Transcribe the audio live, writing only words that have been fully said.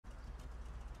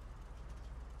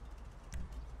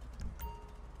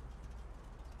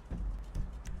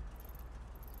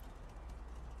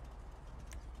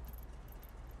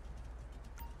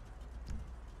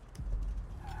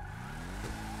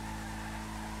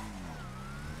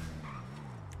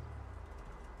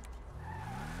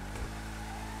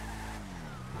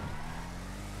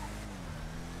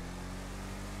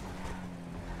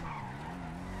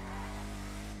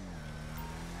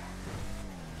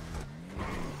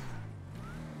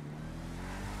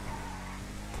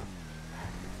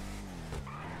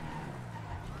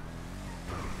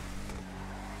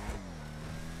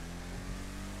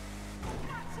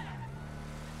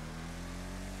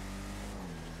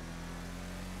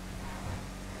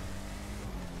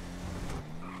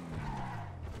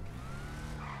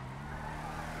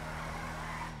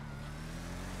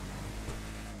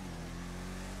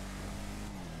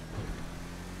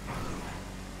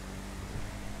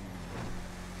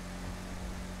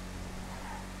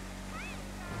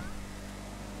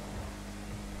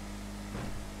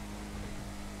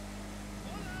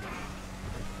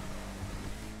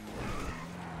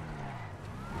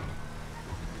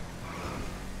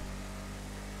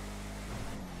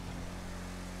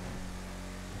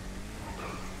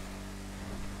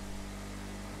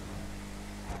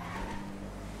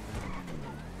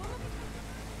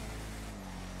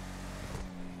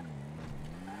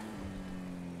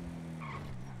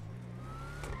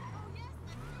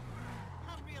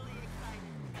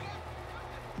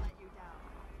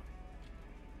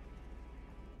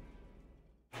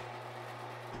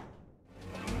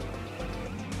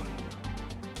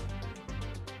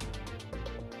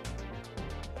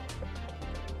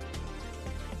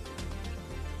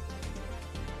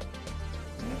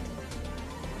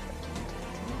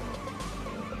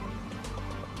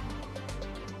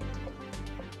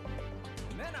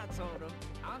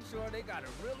I'm sure they got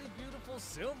a really beautiful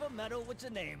silver medal with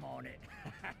your name on it.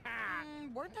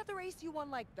 Weren't that the race you won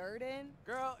like third in?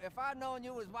 Girl, if I'd known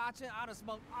you was watching, I'd have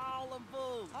smoked all them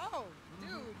fools. Oh,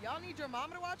 dude, y'all need your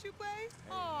mama to watch you play?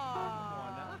 Hey, Aww. come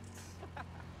on now.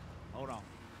 Hold on.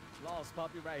 Lost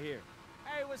puppy right here.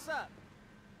 Hey, what's up?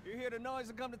 You hear the noise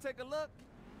and come to take a look?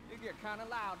 It get kind of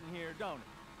loud in here, don't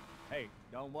it? Hey,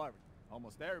 don't worry.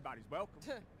 Almost everybody's welcome.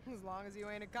 As long as you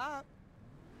ain't a cop.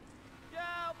 Yo,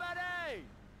 buddy!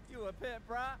 You a pimp,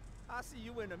 bruh? I'll see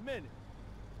you in a minute.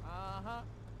 Uh-huh.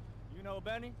 You know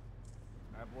Benny?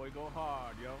 That boy go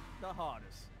hard, yo. The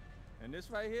hardest. And this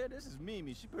right here, this is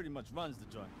Mimi. She pretty much runs the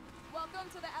joint. Welcome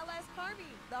to the LS Car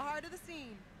Meet, the heart of the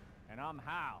scene. And I'm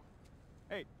Hal.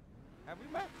 Hey, have we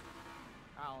met?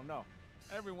 I don't know.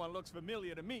 Everyone looks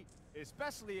familiar to me,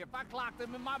 especially if I clocked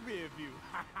them in my rear view.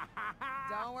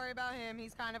 Don't worry about him,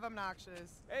 he's kind of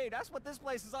obnoxious. Hey, that's what this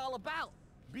place is all about.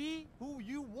 Be who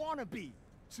you want to be.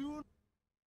 Tune.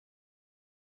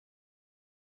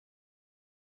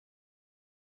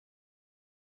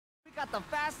 We got the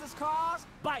fastest cars,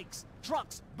 bikes,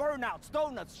 trucks, burnouts,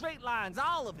 donuts, straight lines,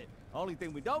 all of it. Only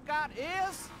thing we don't got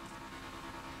is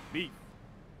beef.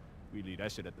 We leave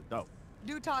that shit at the door.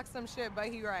 Do talk some shit, but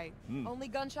he right. Only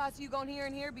gunshots you gon' hear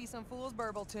in here be some fool's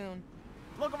burble tune.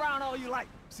 Look around all you like.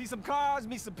 See some cars,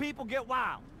 meet some people, get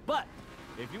wild. But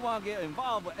if you want to get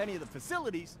involved with any of the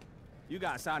facilities, you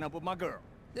gotta sign up with my girl.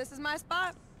 This is my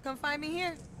spot. Come find me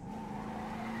here.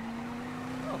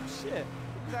 Oh shit,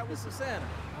 who's that with Susanna?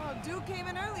 Oh, dude came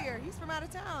in earlier. He's from out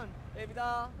of town. Baby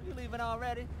doll, you leaving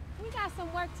already? We got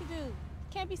some work to do.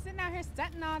 Can't be sitting out here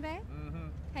stunting all day.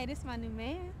 Hey, this my new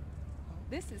man.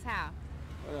 This is Hal.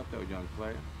 What up, though, young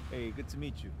player? Hey, good to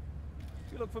meet you.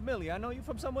 You look familiar. I know you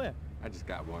from somewhere. I just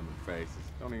got one of them faces.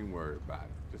 Don't even worry about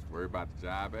it. Just worry about the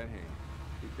job at hand.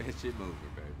 Keep that shit moving,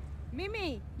 baby.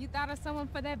 Mimi, you thought of someone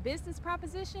for that business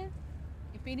proposition?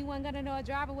 If anyone gonna know a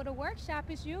driver with a workshop,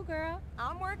 it's you, girl.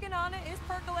 I'm working on it. It's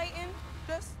percolating.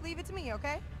 Just leave it to me,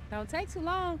 okay? Don't take too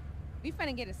long. We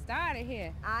finna get it started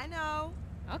here. I know.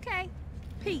 Okay.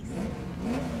 Peace.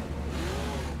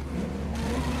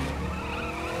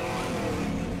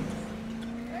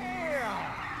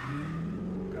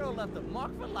 Girl left a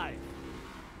mark for life.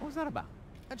 What was that about?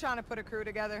 I'm trying to put a crew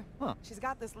together. Huh. She's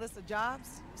got this list of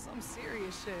jobs. Some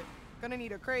serious shit. Gonna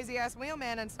need a crazy-ass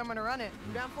wheelman and someone to run it.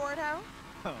 You down for it, Hal?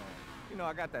 Oh, you know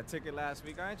I got that ticket last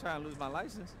week. I ain't trying to lose my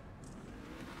license.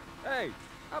 Hey,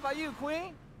 how about you,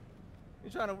 Queen?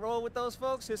 You trying to roll with those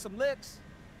folks, hit some licks?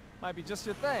 Might be just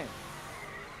your thing.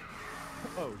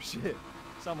 Oh, shit.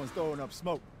 Someone's throwing up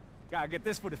smoke. Gotta get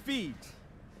this for the feed.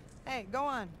 Hey, go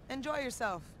on. Enjoy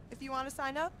yourself. If you want to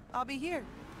sign up, I'll be here.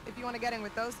 If you want to get in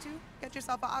with those two, get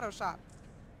yourself an auto shop.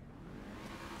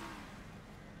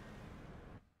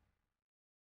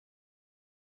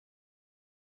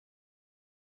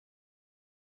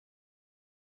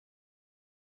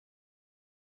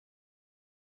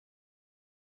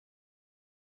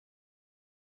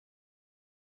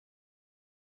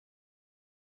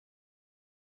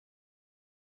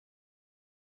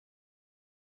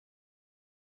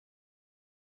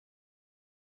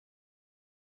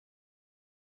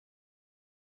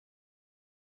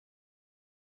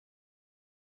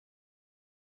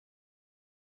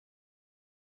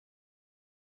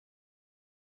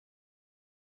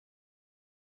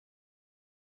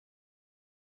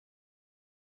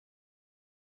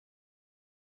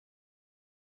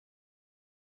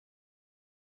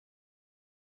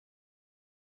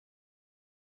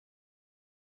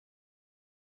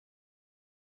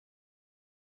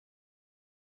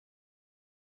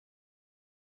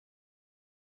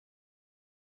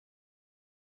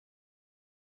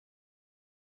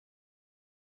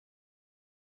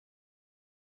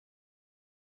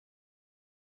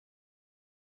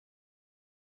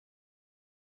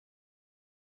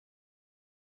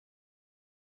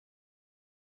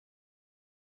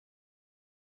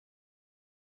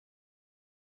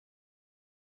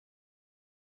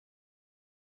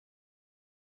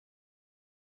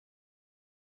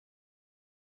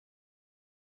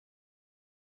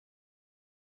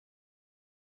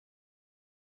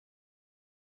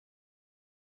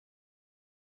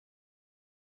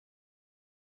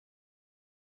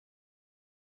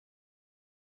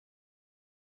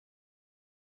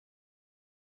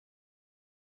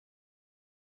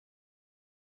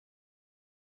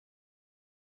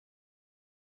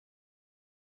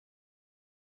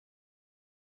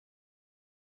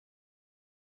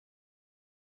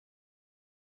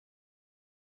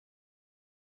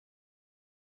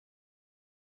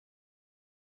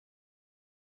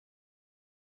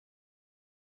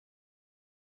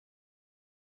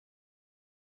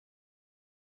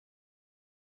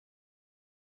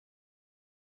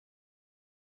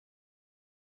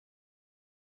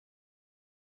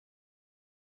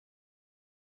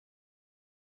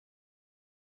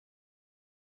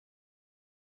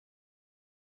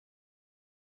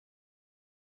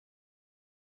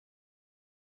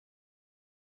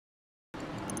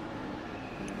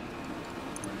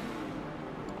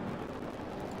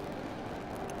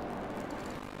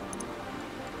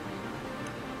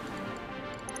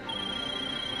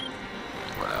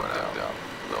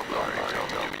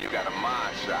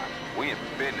 my shop. We in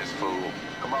business, fool.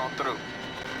 Come on through.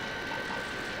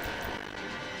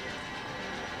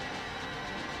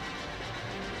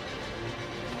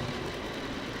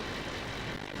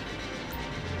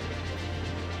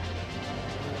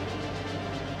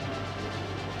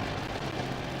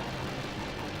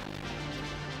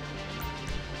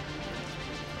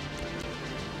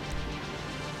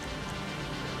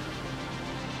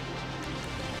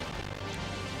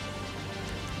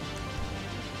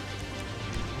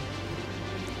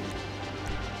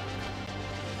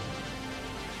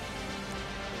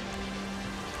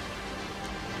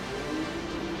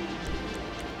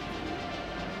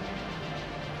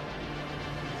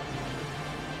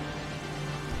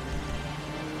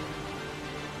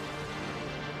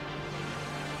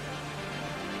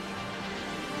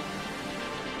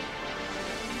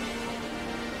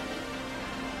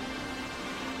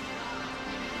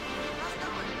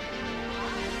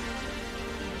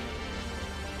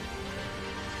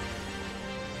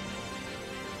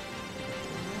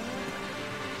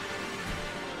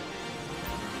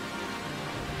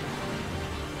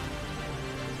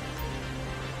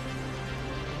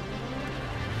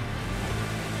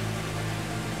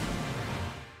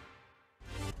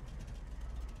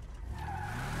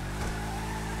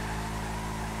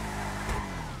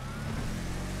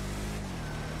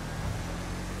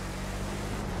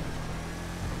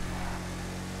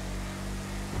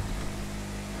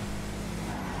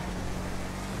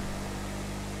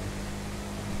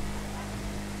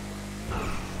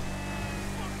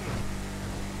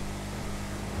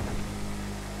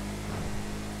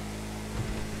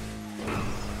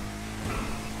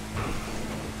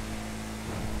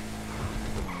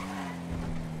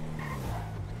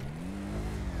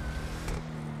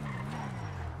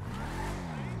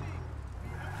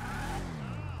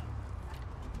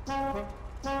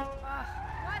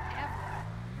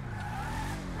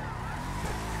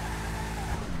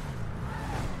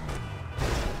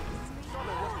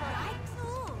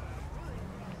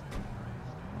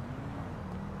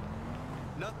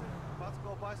 Nothing. About to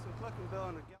go buy some Cluckenville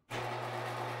and a...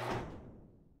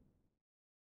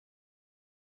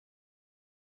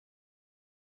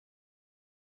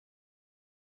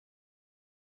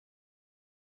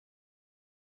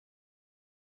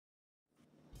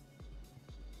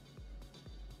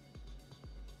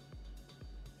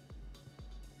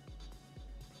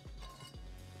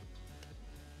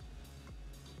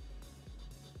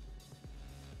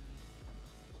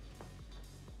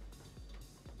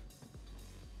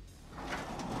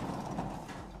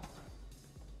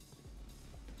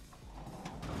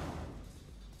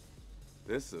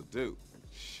 This'll do.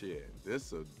 Shit,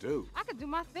 this'll do. I could do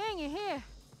my thing in here.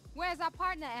 Where's our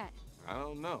partner at? I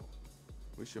don't know.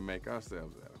 We should make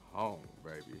ourselves at home,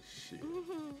 baby. Shit.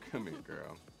 Come here,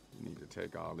 girl. You need to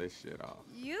take all this shit off.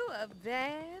 You a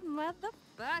bad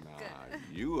motherfucker. Nah,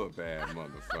 you a bad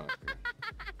motherfucker.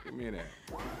 Give me that.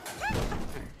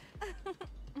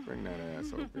 Bring that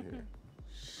ass over here.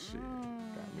 Shit,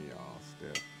 got me all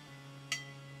stiff.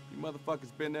 You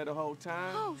motherfuckers been there the whole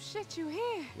time? Oh, shit, you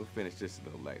here. We'll finish this a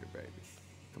little later, baby.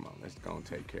 Come on, let's go and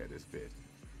take care of this bitch.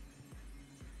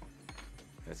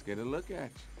 Let's get a look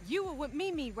at you. You were with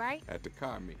Mimi, right? At the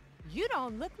car meet. You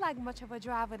don't look like much of a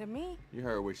driver to me. You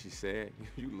heard what she said.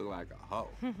 You look like a hoe.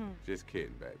 Just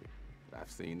kidding, baby. I've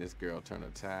seen this girl turn a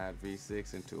Tide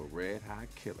V6 into a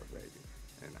red-hot killer, baby.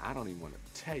 And I don't even want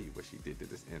to tell you what she did to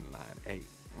this inline 8.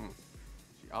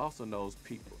 She also knows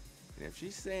people. And if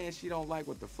she's saying she don't like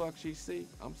what the fuck she see,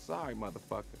 I'm sorry,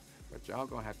 motherfucker. But y'all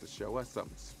gonna have to show us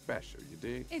something special, you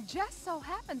dig? It just so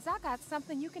happens I got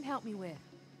something you can help me with.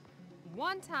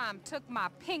 One time took my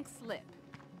pink slip.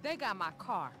 They got my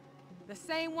car. The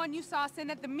same one you saw sitting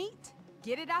at the meet.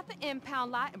 Get it out the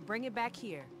impound lot and bring it back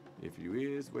here. If you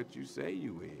is what you say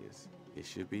you is, it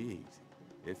should be easy.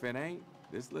 If it ain't,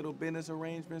 this little business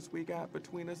arrangements we got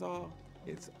between us all,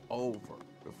 it's over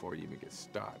before you even get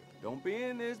started. Don't be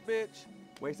in this bitch,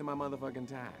 wasting my motherfucking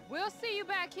time. We'll see you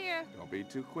back here. Don't be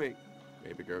too quick.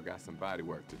 Baby girl got some body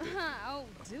work to do. Oh,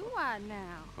 do I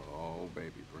now? Oh,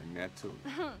 baby, bring that to me.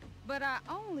 But I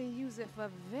only use it for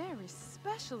very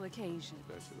special occasions.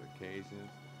 Special occasions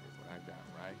is what I got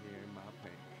right here in my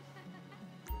pants.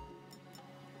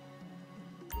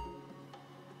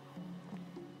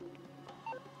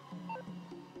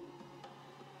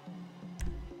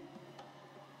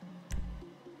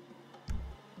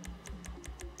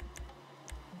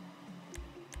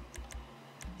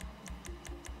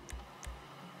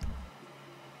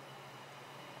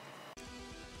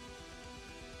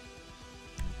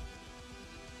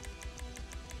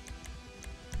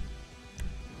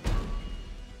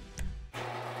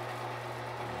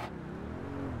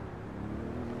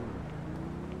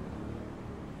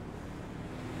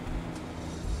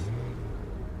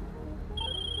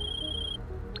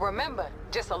 Remember,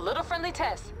 just a little friendly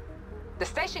test. The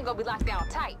station gonna be locked down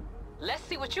tight. Let's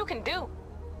see what you can do.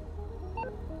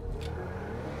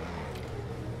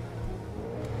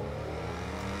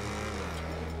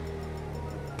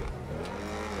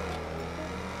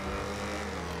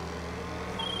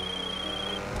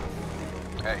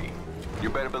 Hey, you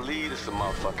better believe it's a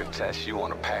motherfucking test you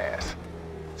wanna pass.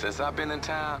 Since I've been in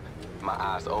town, my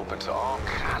eyes open to all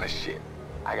kind of shit.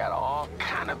 I got all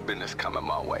kind of business coming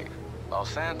my way.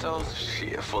 Los Santos,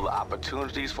 shit, full of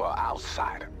opportunities for an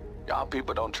outsider. Y'all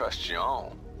people don't trust your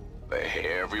own, but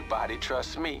everybody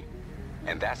trusts me.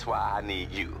 And that's why I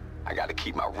need you. I gotta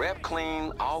keep my rep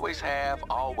clean, always have,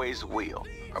 always will.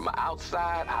 From the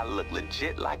outside, I look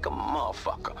legit like a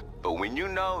motherfucker. But when you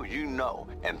know,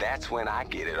 and that's when I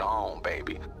get it on,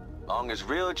 baby. Long as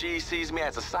real G sees me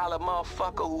as a solid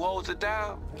motherfucker who holds it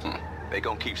down, they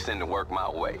gonna keep sending work my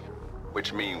way.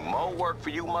 Which mean more work for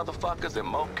you motherfuckers and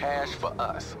more cash for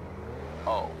us.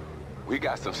 Oh, we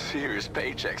got some serious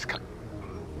paychecks coming.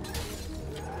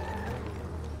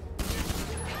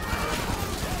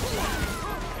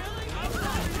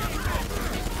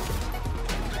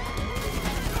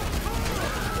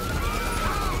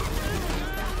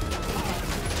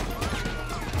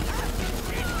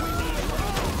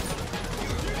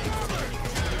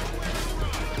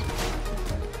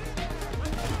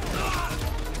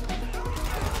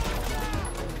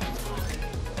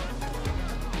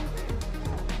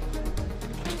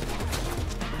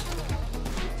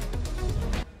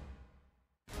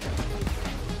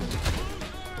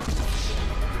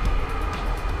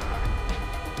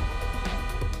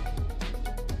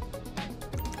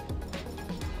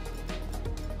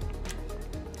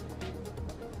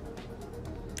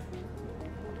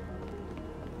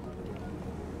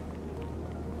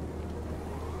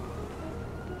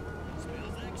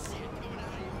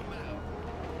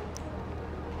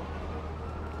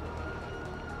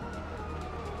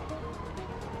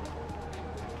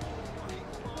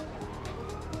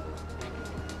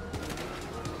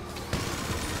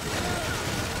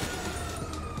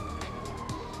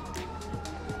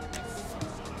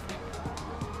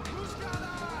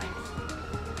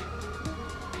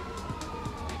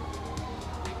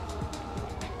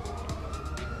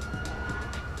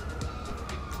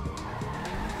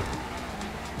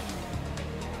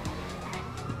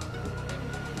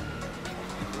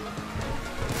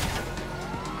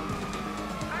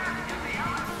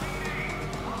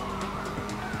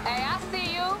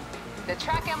 The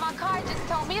tracker in my car just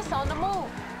told me it's on the move.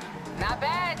 Not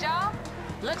bad, y'all.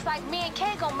 Looks like me and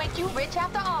Kay gonna make you rich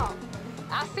after all.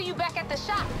 I'll see you back at the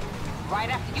shop, right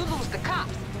after you lose the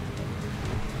cops.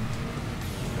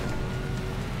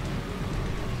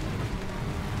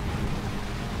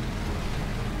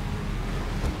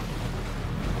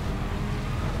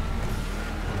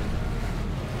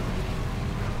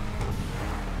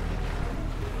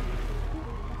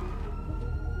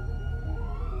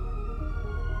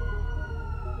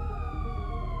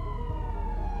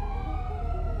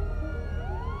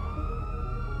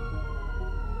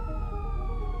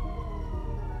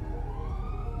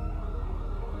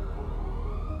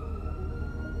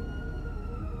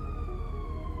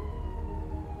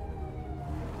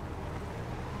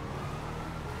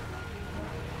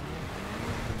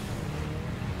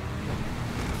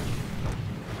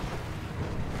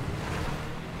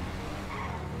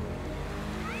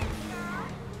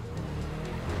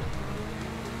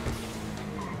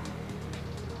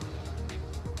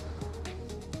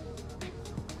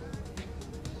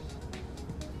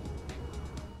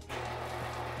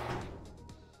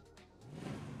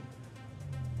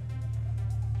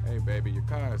 Hey, baby, your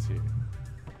car's here.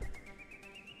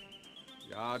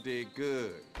 Y'all did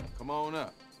good. Come on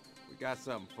up. We got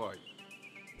something for you.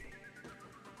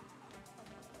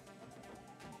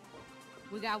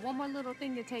 We got one more little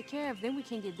thing to take care of, then we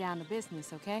can get down to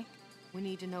business, okay? We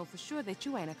need to know for sure that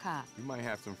you ain't a cop. You might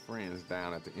have some friends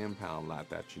down at the impound lot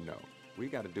that you know. We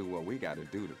gotta do what we gotta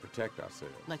do to protect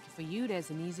ourselves. Lucky for you, there's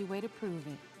an easy way to prove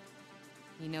it.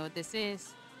 You know what this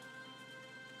is?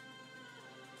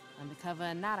 Undercover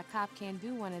or not, a cop can't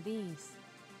do one of these.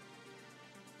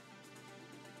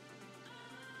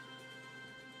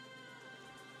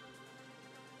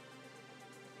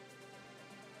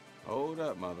 Hold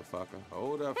up, motherfucker.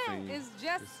 Hold up, fiend. It's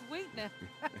just sweetener.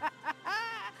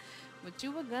 What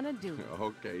you were gonna do.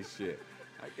 Okay, shit.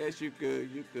 I guess you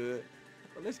good.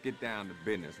 But let's get down to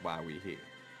business while we here.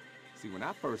 See, when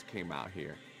I first came out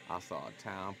here, I saw a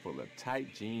town full of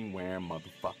tight jean-wearing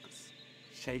motherfuckers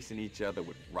chasing each other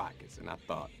with rockets, and I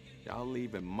thought, y'all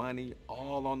leaving money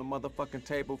all on the motherfucking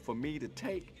table for me to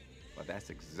take? But that's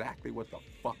exactly what the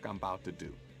fuck I'm about to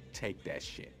do. Take that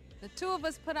shit. The two of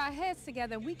us put our heads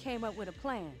together and we came up with a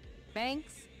plan.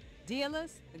 Banks,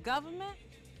 dealers, the government,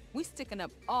 we sticking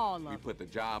up all of We them. put the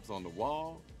jobs on the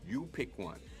wall, you pick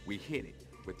one. We hit it.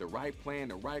 With the right plan,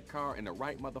 the right car, and the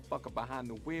right motherfucker behind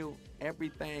the wheel,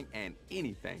 everything and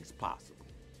anything's possible.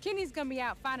 Kenny's gonna be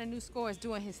out finding new scores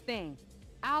doing his thing.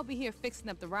 I'll be here fixing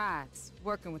up the rides,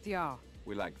 working with y'all.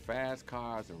 We like fast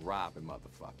cars and robbing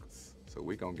motherfuckers. So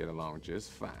we gonna get along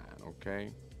just fine,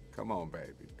 okay? Come on,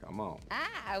 baby, come on.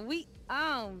 Ah, we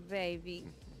on, baby.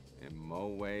 In more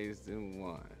ways than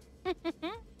one.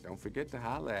 Don't forget to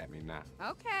holler at me now.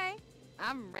 Okay,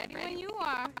 I'm ready when you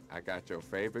are. I got your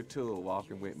favorite tool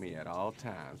walking with me at all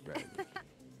times, baby.